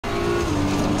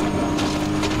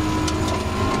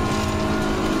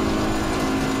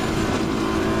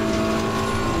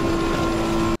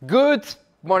Good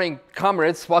morning,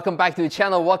 comrades. Welcome back to the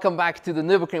channel. Welcome back to the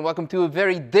Nürburgring. Welcome to a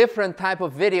very different type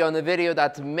of video, and a video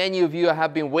that many of you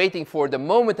have been waiting for, the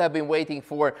moment I've been waiting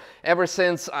for ever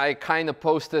since I kind of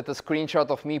posted a screenshot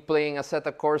of me playing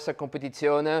Assetto Corsa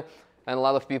Competizione. And a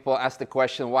lot of people ask the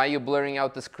question, why are you blurring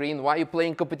out the screen? Why are you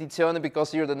playing Competizione?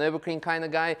 Because you're the Nürburgring kind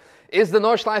of guy. Is the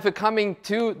Nordschleife coming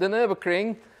to the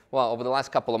Nürburgring? Well, over the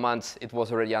last couple of months, it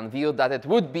was already unveiled that it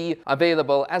would be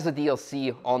available as a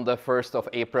DLC on the 1st of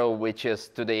April, which is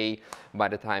today, by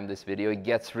the time this video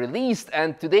gets released.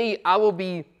 And today I will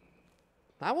be,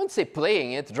 I won't say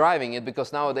playing it, driving it,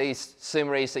 because nowadays sim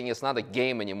racing is not a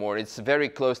game anymore. It's very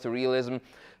close to realism.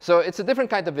 So it's a different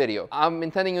kind of video. I'm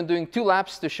intending on doing 2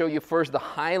 laps to show you first the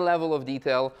high level of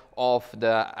detail of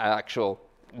the actual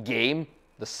game,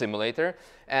 the simulator,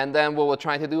 and then we will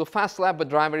try to do a fast lap. But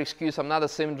driver excuse, I'm not a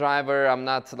sim driver, I'm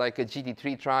not like a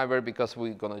GT3 driver, because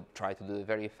we're gonna try to do a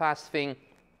very fast thing.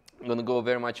 I'm gonna go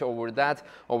very much over that,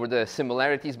 over the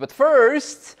similarities. But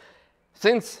first,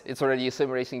 since it's already a sim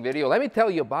racing video, let me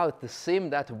tell you about the sim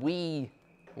that we,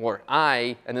 or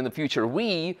I, and in the future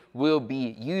we, will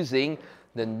be using,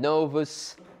 the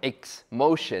Novus X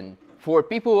Motion. For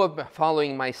people who are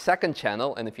following my second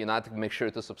channel, and if you're not, make sure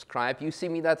to subscribe, you see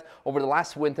me that over the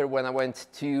last winter when I went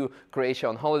to Croatia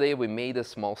on holiday, we made a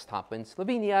small stop in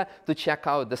Slovenia to check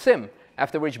out the sim.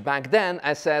 After which, back then,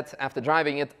 I said, after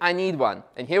driving it, I need one.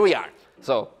 And here we are.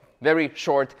 So, very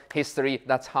short history,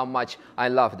 that's how much I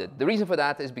loved it. The reason for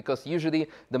that is because usually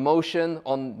the motion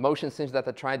on motion sims that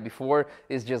I tried before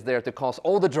is just there to cause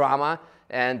all the drama,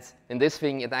 and in this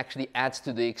thing it actually adds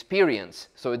to the experience.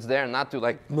 So it's there not to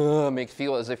like make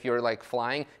feel as if you're like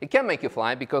flying. It can make you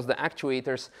fly because the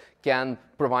actuators can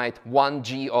provide 1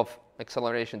 G of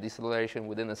acceleration, deceleration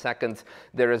within a second.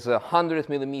 There is 100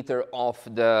 millimeter of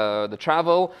the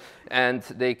travel, and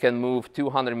they can move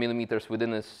 200 millimeters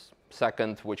within a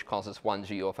second, which causes 1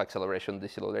 G of acceleration,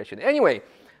 deceleration. Anyway,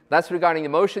 that's regarding the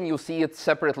motion. You'll see it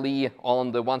separately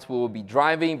on the ones we will be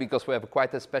driving, because we have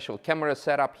quite a special camera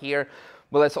setup here.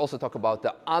 But let's also talk about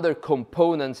the other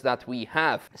components that we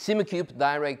have. SimCube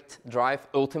Direct Drive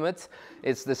Ultimate.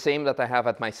 It's the same that I have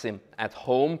at my sim at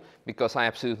home, because I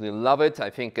absolutely love it. I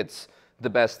think it's the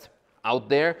best out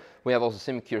there. We have also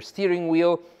SimCube steering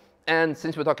wheel. And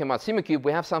since we're talking about SimCube,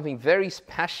 we have something very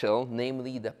special,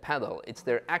 namely the pedal. It's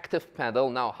their active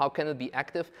pedal. Now, how can it be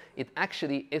active? It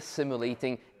actually is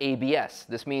simulating ABS.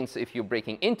 This means if you're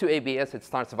braking into ABS, it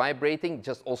starts vibrating,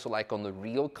 just also like on the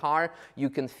real car. You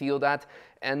can feel that,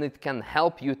 and it can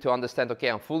help you to understand, okay,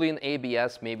 I'm fully in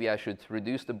ABS, maybe I should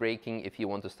reduce the braking if you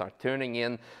want to start turning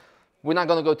in. We're not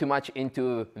going to go too much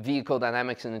into vehicle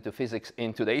dynamics and into physics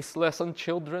in today's lesson,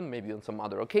 children, maybe on some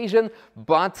other occasion,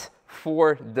 but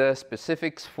for the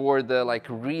specifics, for the like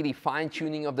really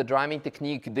fine-tuning of the driving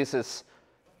technique, this is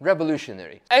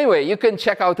revolutionary. Anyway, you can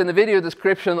check out in the video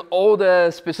description all the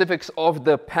specifics of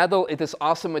the pedal. It is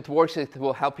awesome, it works, it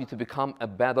will help you to become a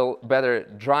better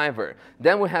driver.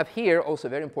 Then we have here also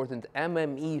very important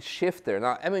MME shifter.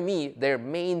 Now MME, their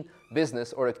main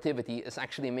business or activity is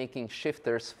actually making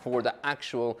shifters for the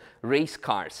actual race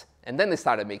cars. And then they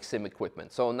started to make sim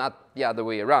equipment, so not the other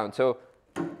way around. So,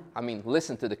 I mean,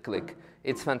 listen to the click.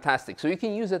 It's fantastic. So you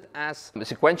can use it as a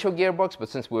sequential gearbox, but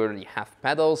since we already have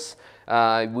pedals,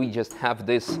 we just have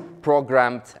this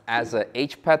programmed as a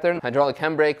H pattern. Hydraulic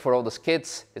handbrake for all the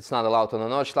skids. It's not allowed on a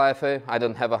Nordschleife. I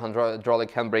don't have a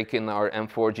hydraulic handbrake in our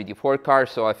M4 GT4 car,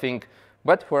 so I think,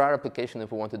 but for our application,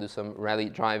 if we want to do some rally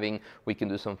driving, we can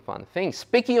do some fun things.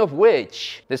 Speaking of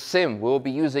which, this sim we'll be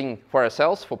using for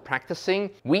ourselves, for practicing.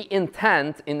 We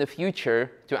intend in the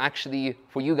future to actually,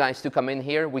 for you guys to come in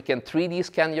here, we can 3D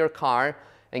scan your car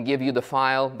and give you the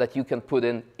file that you can put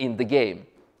in the game.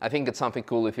 I think it's something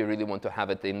cool if you really want to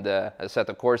have it in the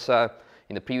Assetto Corsa,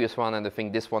 in the previous one, and I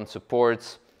think this one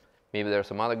supports. Maybe there are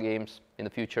some other games in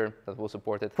the future that will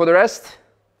support it. For the rest,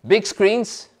 big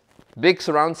screens. Big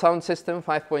surround sound system,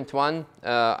 5.1.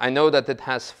 I know that it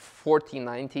has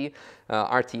 4090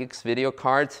 RTX video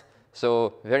card,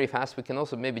 so very fast. We can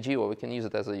also, maybe Gio, we can use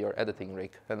it as your editing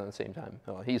rig at the same time.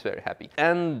 Oh, he's very happy.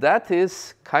 And that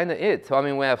is kind of it. So, I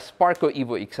mean, we have Sparco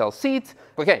Evo XL seat.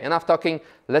 Okay, enough talking.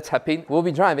 Let's hop in. We'll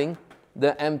be driving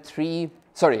the M4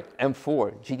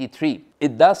 GT3.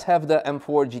 It does have the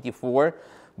M4 GT4,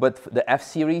 but the F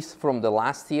series from the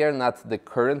last year, not the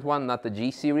current one, not the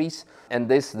G series. And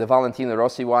this, the Valentino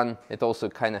Rossi one, it also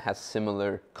kind of has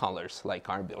similar colors like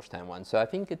our Bilstein one. So I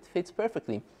think it fits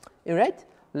perfectly. All right,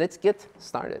 let's get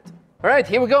started. All right,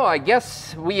 here we go. I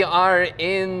guess we are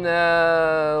in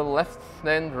left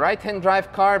and right-hand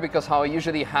drive car, because how I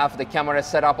usually have the camera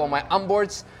set up on my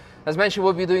onboards. As mentioned,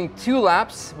 we'll be doing 2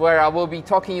 laps where I will be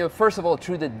talking you first of all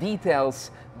through the details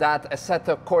that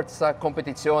Assetto Corsa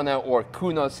Competizione or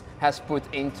Kunos has put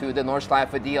into the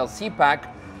Nordschleife DLC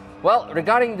pack. Well,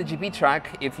 regarding the GP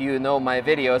track, if you know my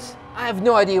videos, I have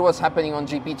no idea what's happening on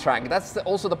GP track. That's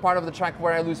also the part of the track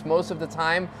where I lose most of the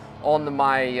time on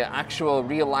my actual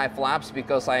real life laps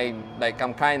because I'm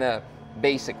kind of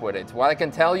basic with it. What I can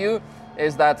tell you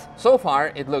is that so far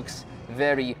it looks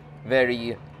very,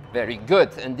 very, very good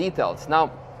and detailed.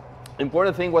 Now,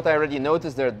 important thing, what I already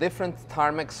noticed, there are different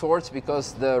tarmac sorts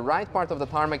because the right part of the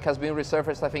tarmac has been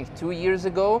resurfaced, I think, 2 years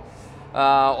ago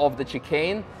of the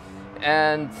chicane.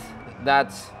 And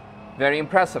that's very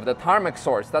impressive. The tarmac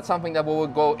source, that's something that we will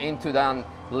go into then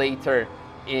later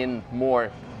in more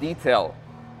detail.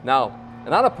 Now,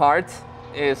 another part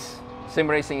is sim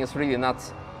racing is really not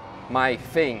my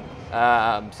thing.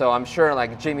 So I'm sure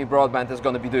like Jamie Broadbent is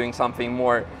going to be doing something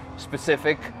more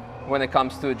specific when it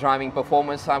comes to driving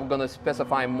performance. I'm going to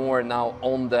specify more now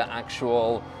on the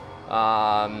actual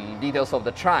details of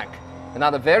the track.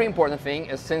 Another very important thing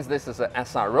is, since this is an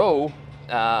SRO,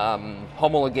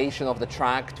 homologation of the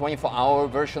track, 24-hour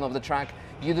version of the track,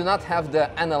 you do not have the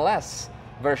NLS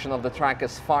version of the track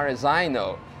as far as I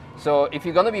know. So if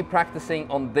you're going to be practicing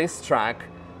on this track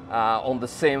on the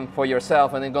sim for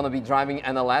yourself and then going to be driving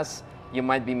NLS, you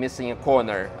might be missing a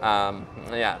corner.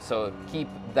 Yeah, so keep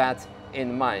that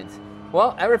in mind.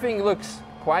 Well, everything looks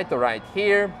quite alright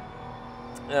here.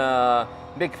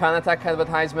 Big Fanatec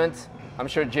advertisement. I'm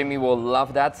sure Jimmy will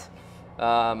love that.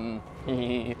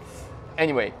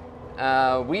 Anyway,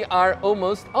 we are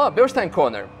almost, Bürstein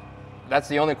corner. That's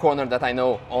the only corner that I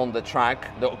know on the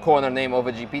track, the corner name of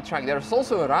a GP track. There's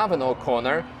also a Raveno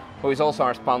corner, who is also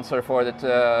our sponsor for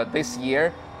this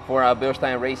year for our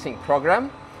Bürstein racing program.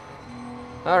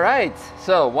 All right,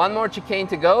 so one more chicane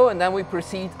to go, and then we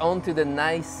proceed on to the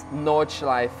nice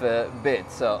Nordschleife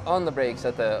bit. So on the brakes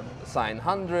at the sign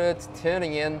 100,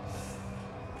 turning in.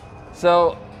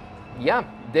 So yeah,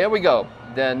 there we go.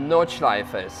 The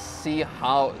Nordschleife. See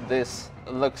how this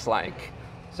looks like.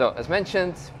 So as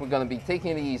mentioned, we're going to be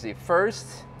taking it easy. First,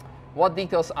 what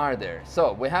details are there?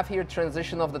 So we have here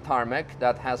transition of the tarmac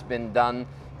that has been done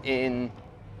in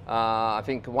I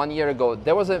think 1 year ago.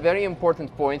 There was a very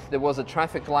important point. There was a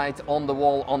traffic light on the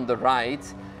wall on the right,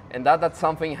 and that's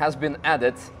something has been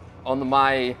added on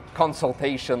my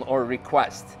consultation or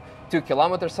request. 2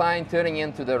 kilometer sign turning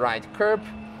into the right curb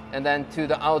and then to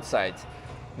the outside.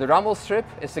 The rumble strip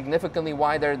is significantly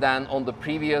wider than on the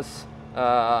previous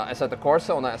Assetto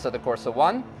Corsa, on the Assetto Corsa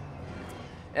 1.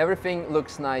 Everything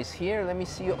looks nice here. Let me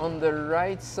see on the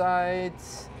right side.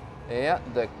 Yeah,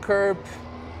 the curb,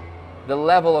 the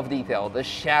level of detail, the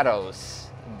shadows,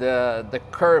 the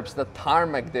curbs, the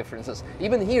tarmac differences.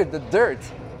 Even here, the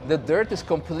dirt is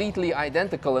completely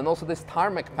identical, and also this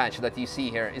tarmac patch that you see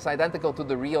here is identical to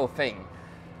the real thing.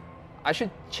 I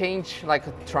should change, like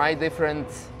try different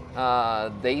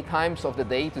day times of the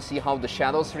day to see how the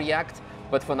shadows react,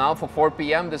 but for now, for 4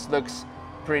 p.m. this looks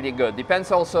pretty good.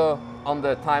 Depends also on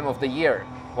the time of the year,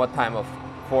 what time of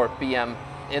 4 p.m.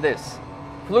 it is.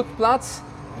 Flugplatz,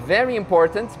 very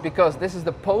important because this is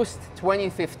the post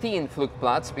 2015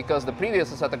 Flugplatz, because the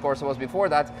previous Assetto Corsa was before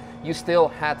that, you still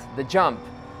had the jump.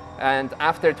 And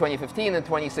after 2015 and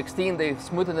 2016 they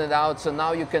smoothed it out, so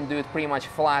now you can do it pretty much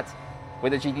flat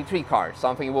with a GT3 car,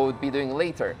 something we would be doing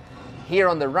later. Here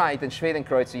on the right in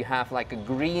Schwedenkreuz you have like a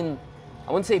green,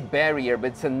 I wouldn't say barrier,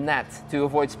 but it's a net to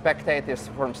avoid spectators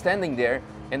from standing there,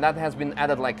 and that has been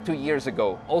added like 2 years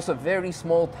ago. Also very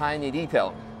small tiny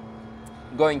detail.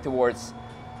 Going towards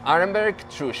Arenberg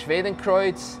through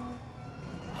Schwedenkreuz,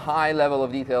 high level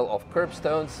of detail of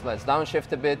curbstones. Let's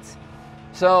downshift a bit.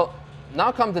 So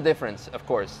now comes the difference, of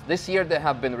course. This year there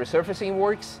have been resurfacing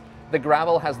works. The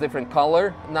gravel has different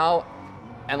color now,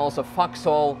 and also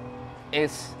Foxhole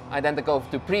is identical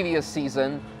to previous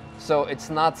season, so it's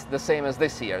not the same as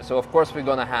this year. So of course we're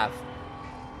gonna have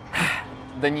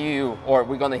the new, or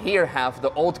we're gonna here have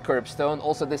the old curbstone.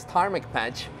 Also this tarmac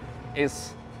patch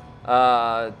is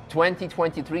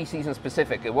 2023 season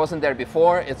specific. It wasn't there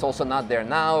before, it's also not there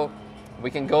now.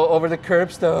 We can go over the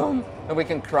curbstone and we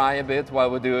can cry a bit while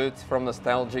we do it from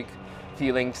nostalgic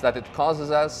feelings that it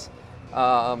causes us.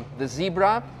 The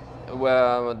zebra,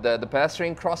 the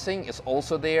pedestrian crossing is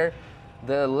also there.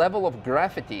 The level of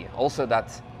graffiti, also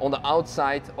that on the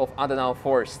outside of Adenauer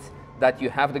Forst, that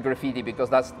you have the graffiti because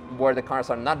that's where the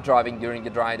cars are not driving during the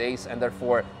dry days, and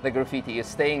therefore the graffiti is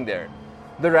staying there.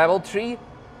 The revel tree,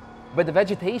 but the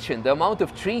vegetation, the amount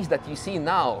of trees that you see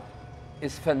now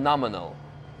is phenomenal.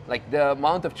 Like the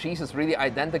amount of trees is really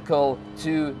identical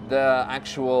to the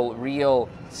actual real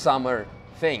summer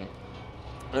thing.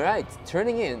 All right,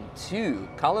 turning in to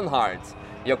Cullen Hart,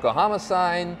 Yokohama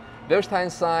sign,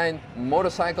 Beerstein sign,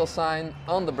 motorcycle sign,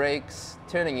 on the brakes,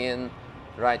 turning in,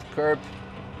 right curb.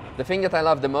 The thing that I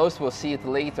love the most, we'll see it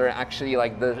later, actually,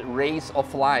 like the rays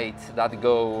of light that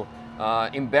go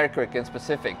in Berkirk in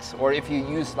specifics, or if you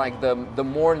use like the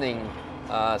morning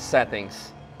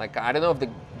settings. Like, I don't know if the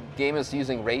game is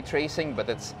using ray tracing, but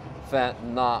it's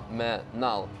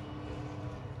phenomenal.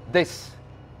 This,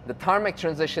 the tarmac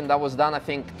transition that was done, I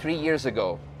think, 3 years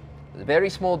ago. Very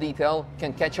small detail,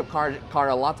 can catch your car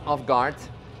a lot off guard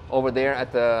over there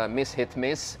at the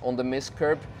miss on the miss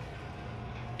curb.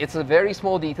 It's a very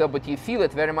small detail, but you feel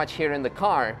it very much here in the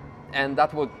car, and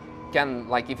that can,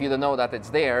 like, if you don't know that it's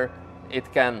there,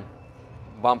 it can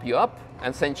bump you up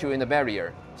and send you in a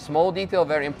barrier. Small detail,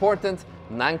 very important.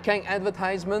 Nankang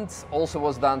advertisement also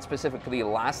was done specifically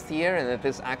last year, and it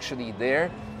is actually there.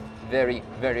 Very,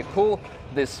 very cool.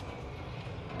 This,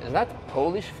 is that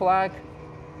Polish flag?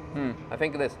 I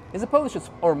think it is. Is it Polish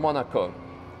or Monaco?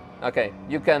 Okay,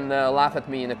 you can laugh at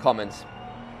me in the comments.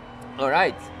 All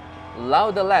right,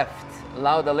 Lauda left,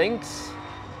 Lauda links,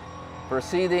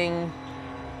 proceeding.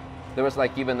 There was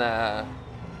like even a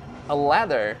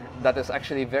ladder that is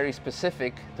actually very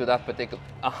specific to that particular,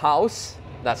 a house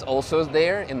that's also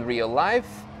there in real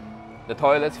life, the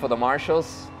toilets for the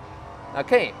marshals.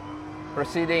 Okay,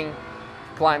 proceeding,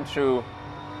 climb through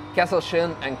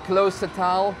Kesselchen and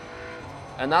Kloostertal.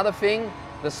 Another thing,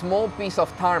 the small piece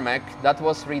of tarmac that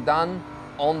was redone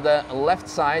on the left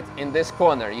side in this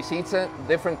corner. You see it's a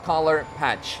different color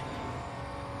patch.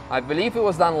 I believe it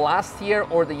was done last year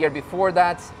or the year before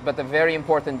that, but a very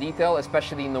important detail,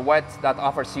 especially in the wet, that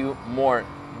offers you more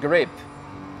grip.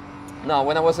 Now,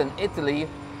 when I was in Italy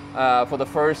for the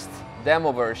first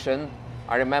demo version,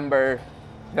 I remember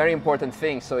very important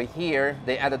thing. So here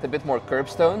they added a bit more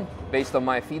curbstone based on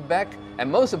my feedback,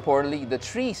 and most importantly, the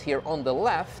trees here on the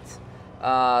left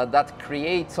that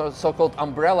create so-called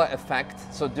umbrella effect.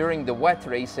 So during the wet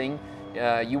racing,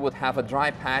 you would have a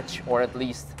dry patch, or at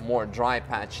least more dry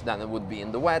patch than it would be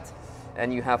in the wet,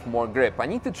 and you have more grip. I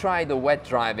need to try the wet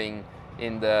driving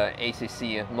in the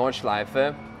ACC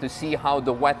Nordschleife to see how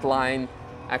the wet line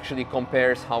actually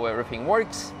compares, how everything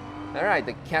works. All right,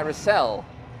 the carousel.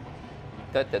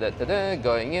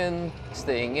 Going in,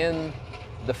 staying in.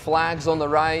 The flags on the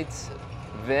right,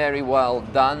 very well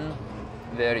done.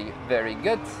 Very, very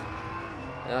good.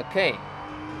 Okay,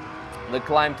 the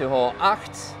climb to hole 8.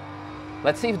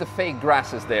 Let's see if the fake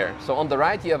grass is there. So on the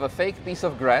right you have a fake piece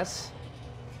of grass.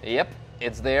 Yep,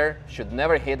 it's there, should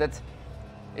never hit it.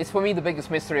 It's for me the biggest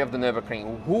mystery of the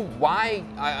Nürburgring. Why,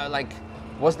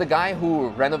 was the guy who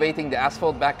renovating the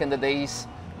asphalt back in the days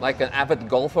like an avid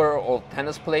golfer or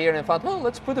tennis player and thought, well,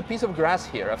 let's put a piece of grass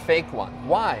here, a fake one.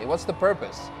 Why? What's the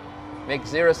purpose? Makes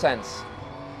zero sense.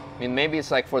 I mean, maybe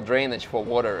it's like for drainage, for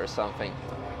water or something.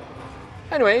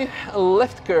 Anyway,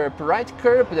 left curb, right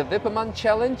curb, the Wipperman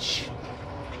challenge.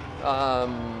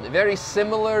 Very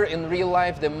similar in real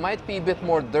life. There might be a bit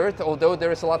more dirt, although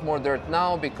there is a lot more dirt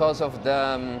now because of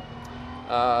the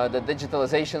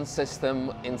digitalization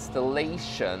system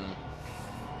installation.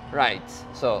 Right,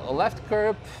 so a left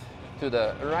curb to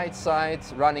the right side,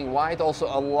 running wide. Also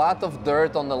a lot of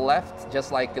dirt on the left, just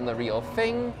like in the real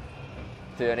thing.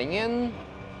 Turning in.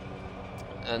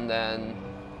 And then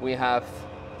we have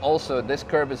also, this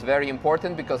curb is very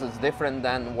important because it's different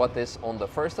than what is on the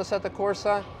first Assetto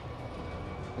Corsa.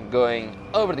 Going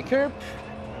over the curb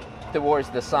towards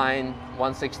the sign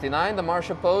 169, the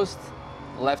marshal post.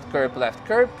 Left curb,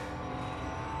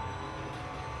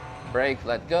 brake,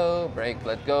 let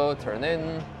go, turn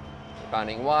in,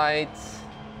 running wide.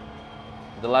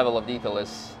 The level of detail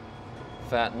is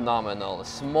phenomenal. A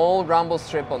small rumble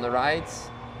strip on the right.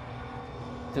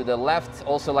 To the left,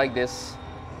 also like this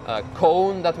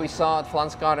cone that we saw at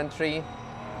Flansgården.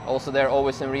 Also there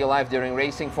always in real life during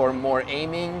racing for more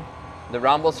aiming. The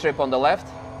rumble strip on the left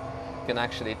can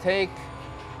actually take.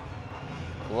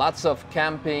 Lots of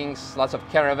campings, lots of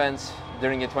caravans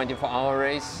during a 24-hour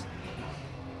race.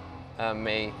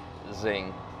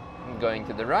 Amazing. Going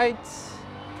to the right.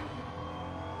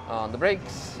 On the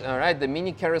brakes. All right, the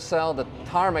mini carousel, the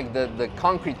tarmac, the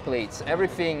concrete plates,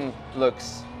 everything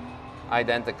looks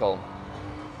identical.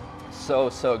 So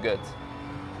good.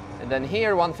 And then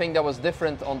here, one thing that was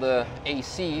different on the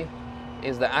AC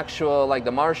is the actual, like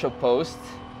the marshal post.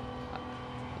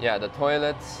 Yeah, the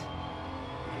toilet.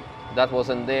 That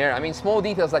wasn't there. I mean, small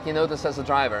details that you notice as a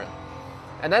driver.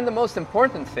 And then the most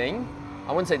important thing,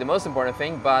 I wouldn't say the most important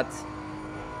thing, but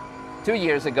 2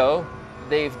 years ago,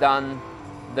 they've done,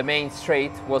 the main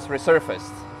straight was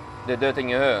resurfaced, the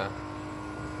Döttingehöhe.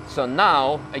 So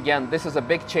now, again, this is a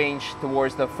big change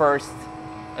towards the first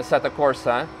Assetto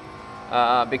Corsa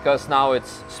because now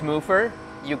it's smoother.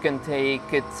 You can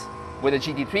take it with a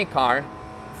GT3 car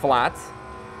flat,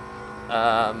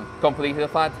 completely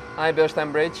flat. High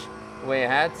Billstein bridge, way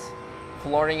ahead,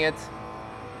 flooring it,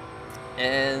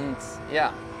 and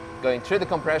yeah, going through the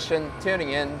compression,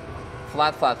 tuning in,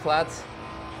 flat, flat, flat,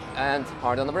 and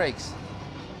hard on the brakes.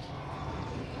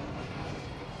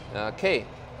 Okay.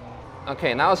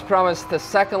 Okay, now as promised, the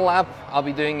second lap I'll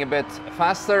be doing a bit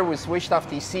faster. We switched off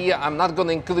TC. I'm not going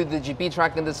to include the GP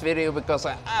track in this video because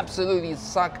I absolutely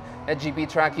suck at GP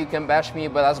track. You can bash me,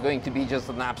 but that's going to be just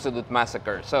an absolute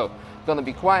massacre. So, going to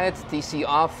be quiet, TC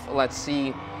off. Let's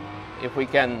see if we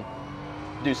can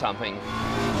do something.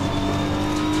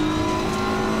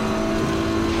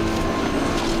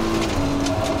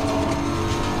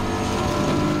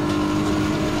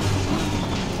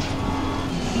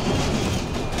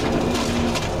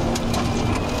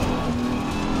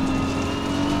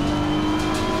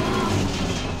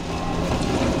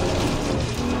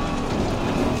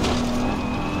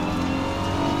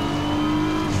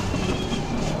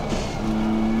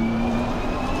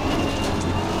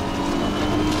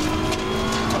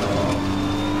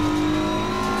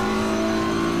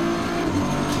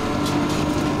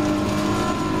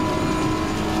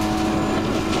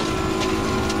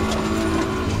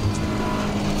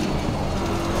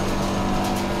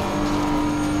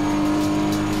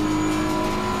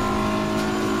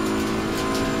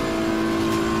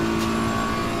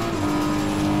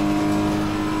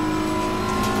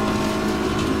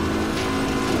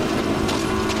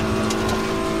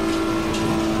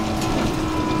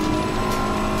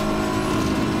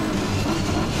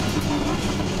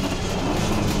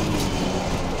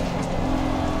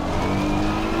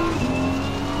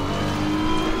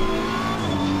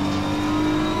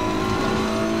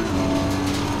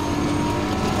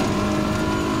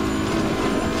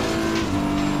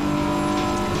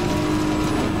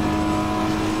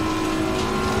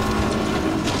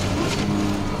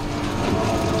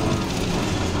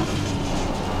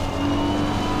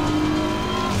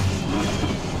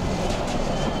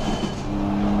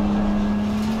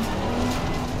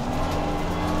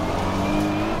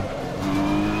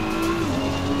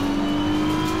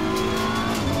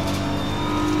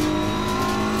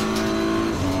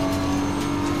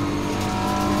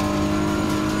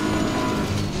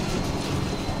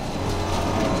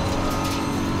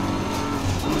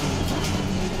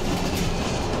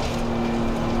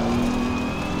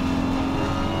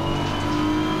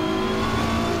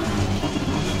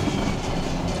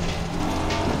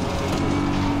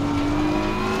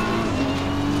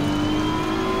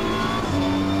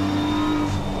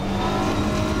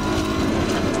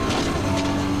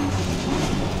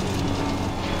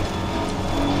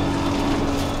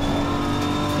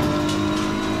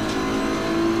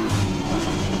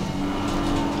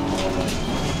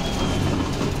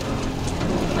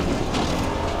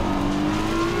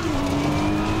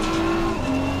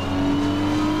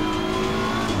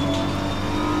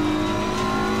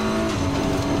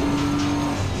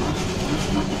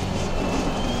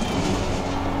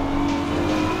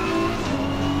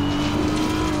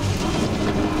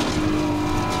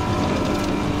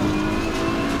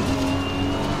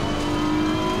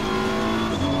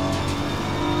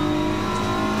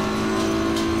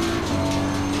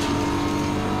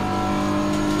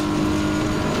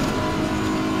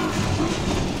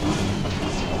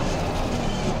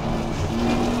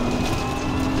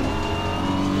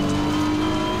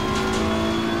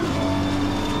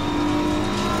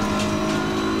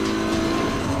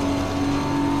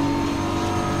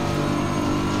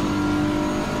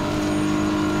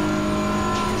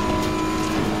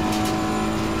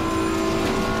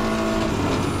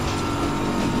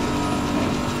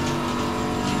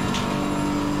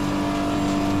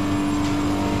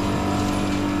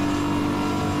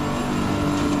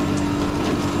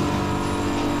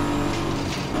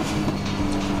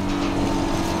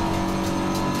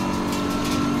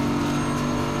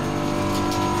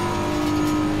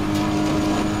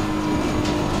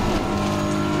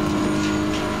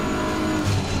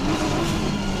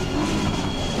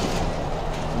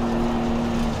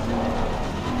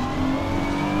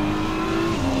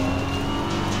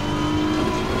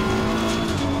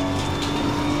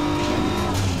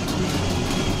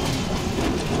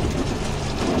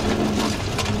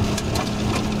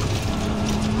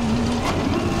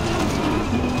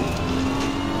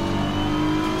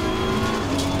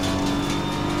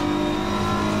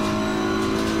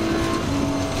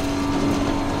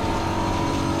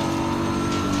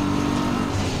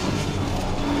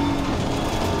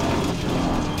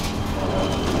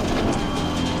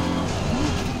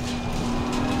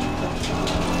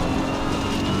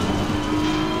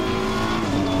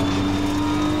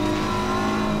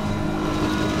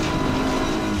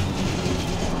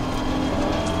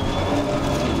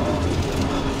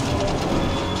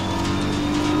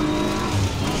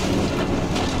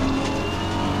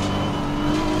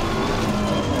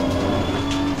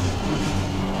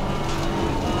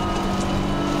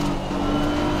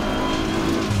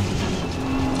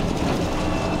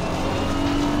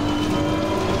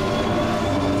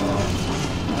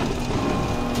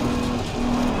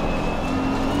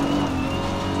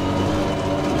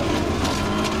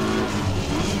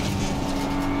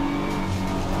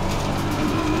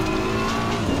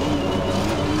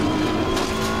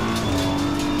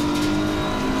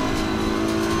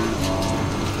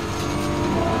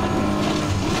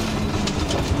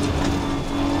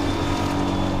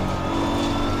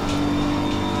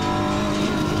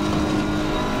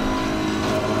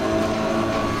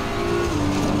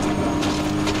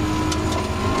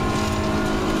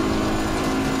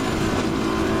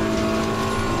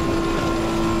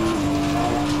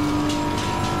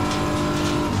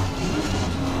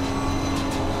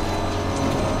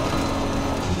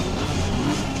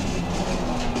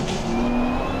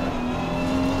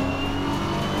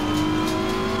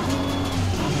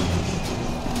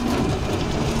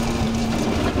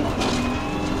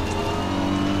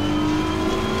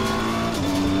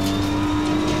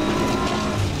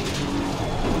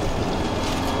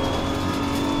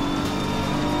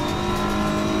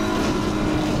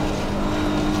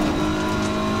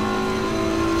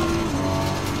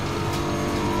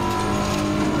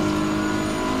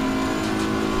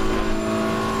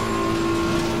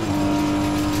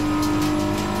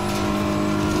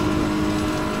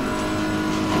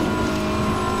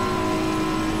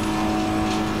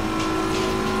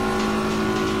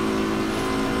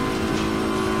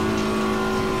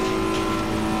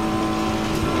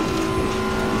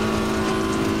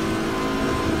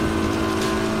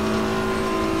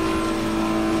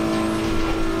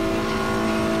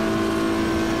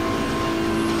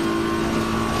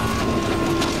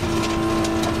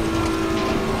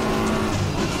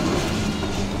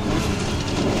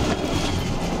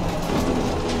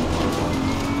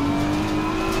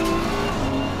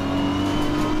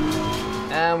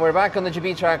 we're back on the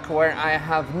GP track where I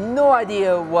have no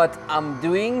idea what I'm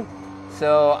doing.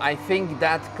 So I think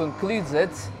that concludes it.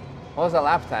 What was the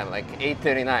lap time? Like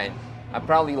 8:39. I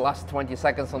probably lost 20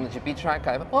 seconds on the GP track.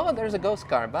 Oh, there's a ghost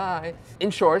car, bye.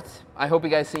 In short, I hope you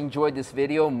guys enjoyed this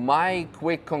video. My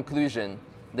quick conclusion,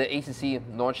 the ACC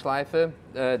Nordschleife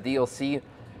DLC,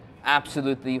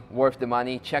 absolutely worth the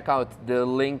money. Check out the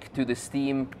link to the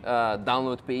Steam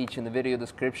download page in the video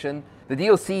description. The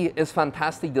DLC is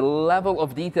fantastic. The level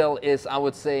of detail is, I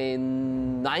would say,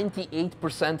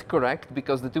 98% correct,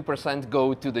 because the 2%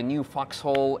 go to the new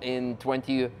foxhole in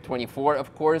 2024,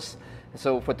 of course.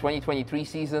 So for 2023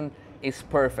 season, it's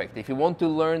perfect. If you want to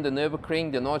learn the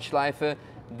Nürburgring, the Nordschleife,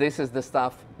 this is the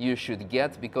stuff you should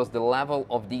get, because the level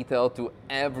of detail to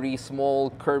every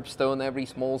small curbstone, every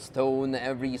small stone,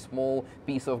 every small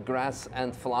piece of grass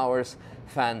and flowers,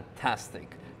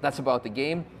 fantastic. That's about the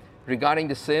game. Regarding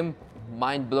the sim,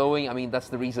 mind-blowing. I mean, that's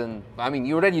the reason. I mean,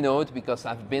 you already know it because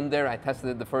I've been there. I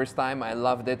tested it the first time. I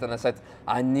loved it, and I said,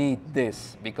 I need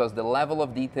this, because the level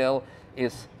of detail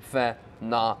is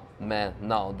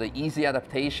phenomenal. The easy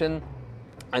adaptation,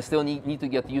 I still need to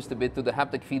get used a bit to the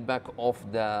haptic feedback of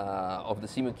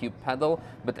the Cube pedal,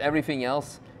 but everything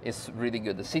else is really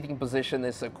good. The seating position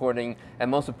is according,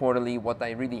 and most importantly, what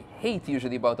I really hate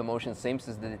usually about the motion sims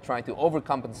is that they try to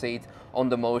overcompensate on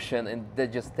the motion, and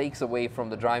that just takes away from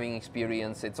the driving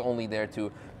experience. It's only there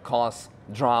to cause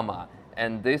drama,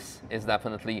 and this is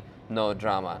definitely no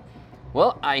drama.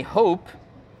 Well, I hope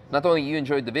not only you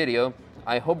enjoyed the video,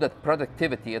 I hope that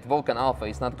productivity at Vulcan Alpha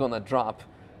is not gonna drop,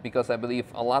 because I believe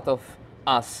a lot of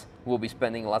us will be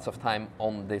spending lots of time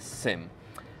on this sim.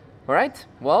 All right,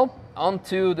 well, on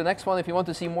to the next one. If you want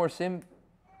to see more sim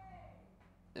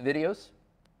videos,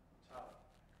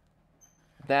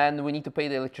 then we need to pay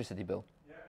the electricity bill.